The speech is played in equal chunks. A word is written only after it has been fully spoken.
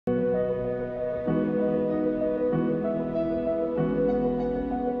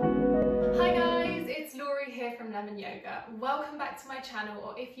welcome back to my channel,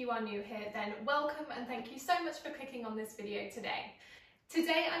 or if you are new here, then welcome and thank you so much for clicking on this video today.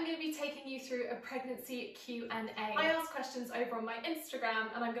 Today I'm going to be taking you through a pregnancy Q&A. I ask questions over on my Instagram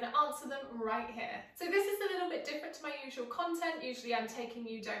and I'm going to answer them right here. So this is a little bit different to my usual content. Usually I'm taking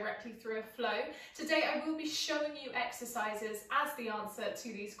you directly through a flow. Today I will be showing you exercises as the answer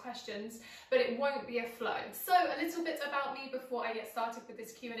to these questions, but it won't be a flow. So a little bit about me before I get started with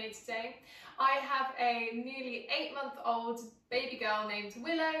this Q&A today. I have a nearly 8-month-old baby girl named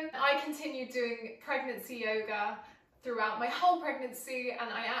Willow. I continue doing pregnancy yoga throughout my whole pregnancy,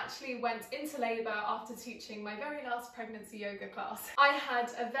 and I actually went into labour after teaching my very last pregnancy yoga class. I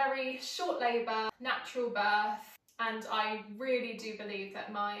had a very short labour, natural birth, and I really do believe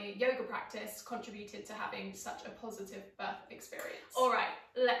that my yoga practice contributed to having such a positive birth experience. Alright,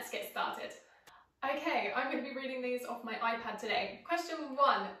 let's get started. Okay, I'm going to be reading these off my iPad today. Question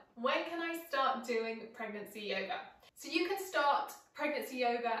 1, when can I start doing pregnancy yoga? So you can start pregnancy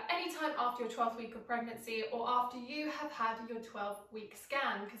yoga anytime after your 12th week of pregnancy or after you have had your 12-week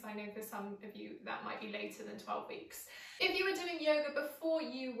scan, because I know for some of you that might be later than 12 weeks. If you were doing yoga before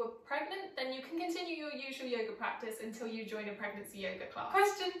you were pregnant, then you can continue your usual yoga practice until you join a pregnancy yoga class.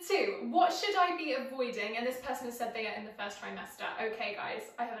 Question 2, what should I be avoiding? And this person has said they are in the first trimester. Okay guys,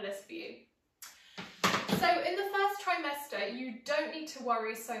 I have a list for you. So in the first trimester, you don't need to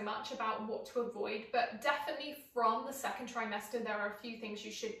worry so much about what to avoid, but definitely from the second trimester, there are a few things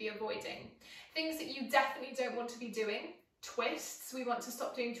you should be avoiding. Things that you definitely don't want to be doing: twists. We want to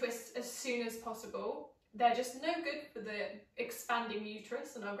stop doing twists as soon as possible. They're just no good for the expanding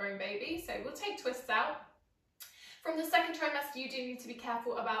uterus and our growing baby, so we'll take twists out. From the second trimester, you do need to be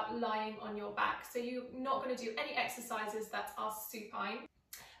careful about lying on your back, so you're not going to do any exercises that are supine.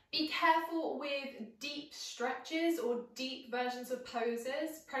 Be careful with deep stretches or deep versions of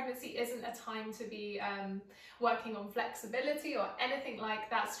poses. Pregnancy isn't a time to be working on flexibility or anything like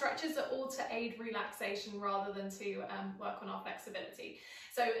that. Stretches are all to aid relaxation rather than to work on our flexibility.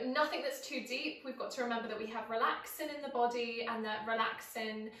 So nothing that's too deep. We've got to remember that we have relaxin in the body, and that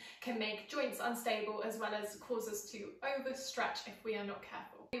relaxin can make joints unstable as well as cause us to overstretch if we are not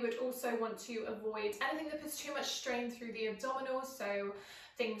careful. We would also want to avoid anything that puts too much strain through the abdominals, so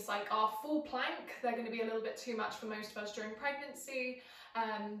things like our full plank. They're going to be a little bit too much for most of us during pregnancy,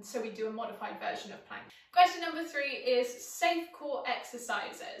 so we do a modified version of plank. Question number 3 is safe core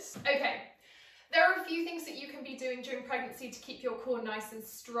exercises. Okay, there are a few things that you can be doing during pregnancy to keep your core nice and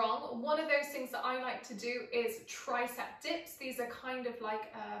strong. One of those things that I like to do is tricep dips. These are kind of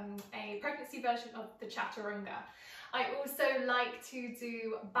like a pregnancy version of the chaturanga. I also like to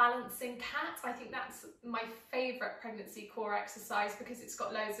do balancing cat. I think that's my favourite pregnancy core exercise because it's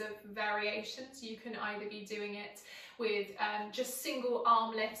got loads of variations. You can either be doing it with just single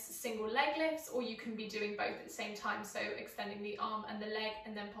arm lifts, single leg lifts, or you can be doing both at the same time, so extending the arm and the leg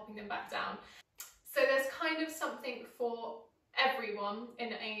and then popping them back down. So there's kind of something for everyone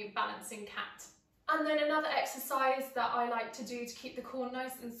in a balancing cat. And then another exercise that I like to do to keep the core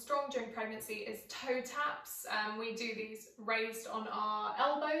nice and strong during pregnancy is toe taps. We do these raised on our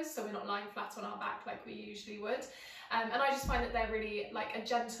elbows, so we're not lying flat on our back like we usually would. And I just find that they're really like a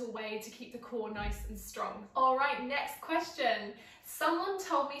gentle way to keep the core nice and strong. All right, next question. Someone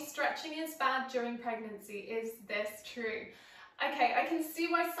told me stretching is bad during pregnancy. Is this true? Okay, I can see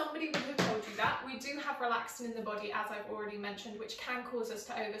why somebody would have told you that. We do have relaxin in the body, as I've already mentioned, which can cause us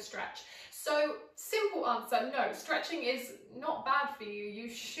to overstretch. So, simple answer, no, stretching is not bad for you. You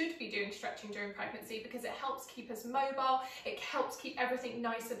should be doing stretching during pregnancy because it helps keep us mobile, it helps keep everything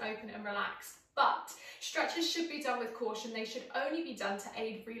nice and open and relaxed. But stretches should be done with caution. They should only be done to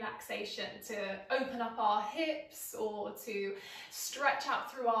aid relaxation, to open up our hips or to stretch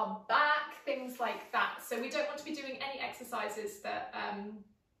out through our back, things like that. So we don't want to be doing any exercises that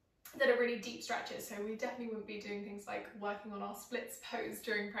are really deep stretches. So we definitely wouldn't be doing things like working on our splits pose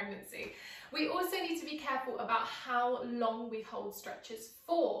during pregnancy. We also need to be careful about how long we hold stretches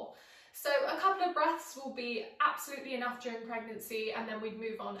for. So a couple of breaths will be absolutely enough during pregnancy, and then we'd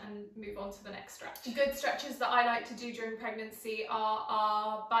move on to the next stretch. Good stretches that I like to do during pregnancy are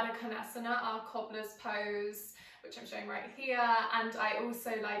our Baddha Konasana, our cobbler's pose, which I'm showing right here, and I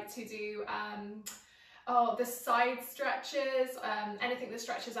also like to do the side stretches, anything that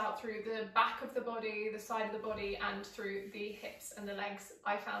stretches out through the back of the body, the side of the body, and through the hips and the legs.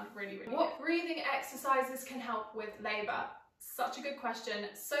 I found really good. What breathing exercises can help with labour? Such a good question,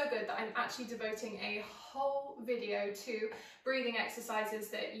 so good that I'm actually devoting a whole video to breathing exercises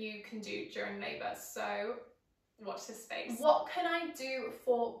that you can do during labour, so watch this space. What can I do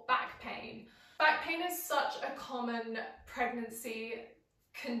for back pain? Back pain is such a common pregnancy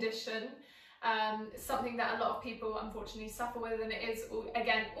condition. something that a lot of people unfortunately suffer with, and it is,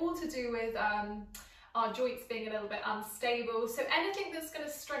 again, all to do with our joints being a little bit unstable. So anything that's going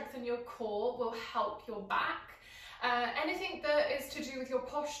to strengthen your core will help your back. Anything that is to do with your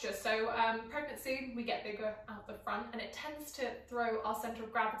posture, so pregnancy, we get bigger out the front and it tends to throw our centre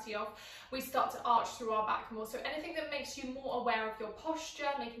of gravity off. We start to arch through our back more, so anything that makes you more aware of your posture,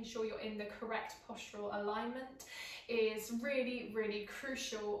 making sure you're in the correct postural alignment, is really, really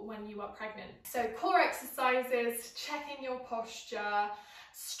crucial when you are pregnant. So core exercises, checking your posture,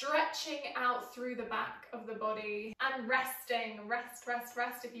 stretching out through the back of the body, and resting. Rest.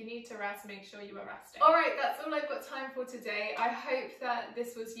 If you need to rest, make sure you are resting. All right, that's all I've got time for today. I hope that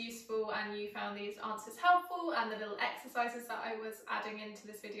this was useful and you found these answers helpful, and the little exercises that I was adding into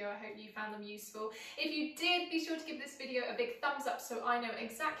this video, I hope you found them useful. If you did, be sure to give this video a big thumbs up so I know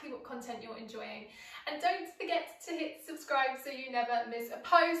exactly what content you're enjoying. And don't forget to hit subscribe so you never miss a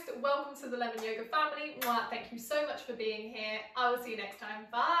post. Welcome to the Lemon Yoga family. Mwah. Thank you so much for being here. I will see you next time.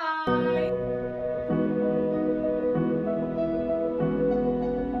 Bye.